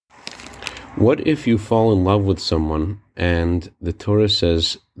What if you fall in love with someone and the Torah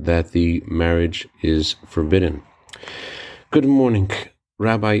says that the marriage is forbidden? Good morning.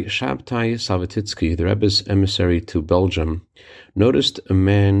 Rabbi Shabtai Savatitsky, the Rebbe's emissary to Belgium, noticed a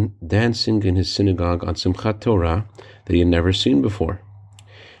man dancing in his synagogue on Simchat Torah that he had never seen before.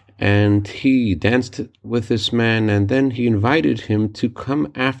 And he danced with this man, and then he invited him to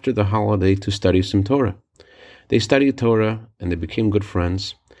come after the holiday to study some Torah. They studied Torah, and they became good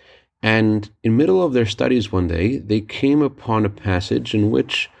friends. And in the middle of their studies one day, they came upon a passage in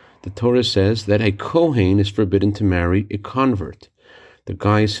which the Torah says that a Kohen is forbidden to marry a convert. The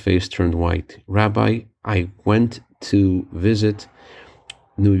guy's face turned white. Rabbi, I went to visit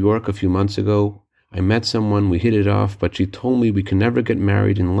New York a few months ago. I met someone, we hit it off, but she told me we can never get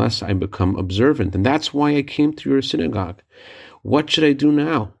married unless I become observant. And that's why I came to your synagogue. What should I do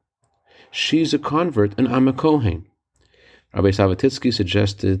now? She's a convert and I'm a Kohen. Rabbi Savatitsky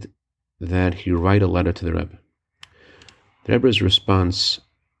suggested that he write a letter to the Rebbe. The Rebbe's response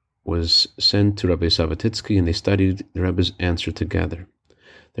was sent to Rabbi Savatitsky, and they studied the Rebbe's answer together.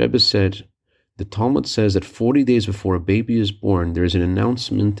 The Rebbe said, the Talmud says that 40 days before a baby is born, there is an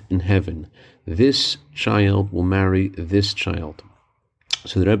announcement in heaven. This child will marry this child.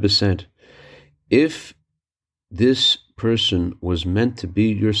 So the Rebbe said, if this person was meant to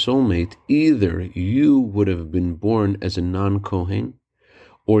be your soulmate, either you would have been born as a non-Kohen,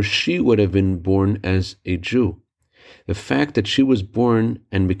 or she would have been born as a Jew. The fact that she was born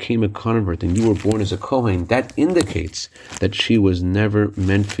and became a convert and you were born as a Kohen, that indicates that she was never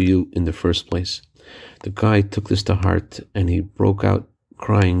meant for you in the first place. The guy took this to heart and he broke out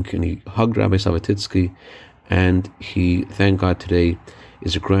crying and he hugged Rabbi Savatitsky, and he, thank God, today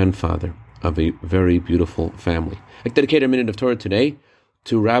is a grandfather of a very beautiful family. I dedicate a minute of Torah today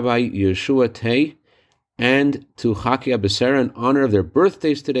to Rabbi Yeshua Tei and to Chaki Abesera in honor of their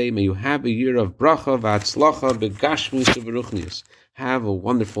birthdays today. May you have a year of bracha v'atzlacha b'gashmis u'beruchnius. Have a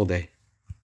wonderful day.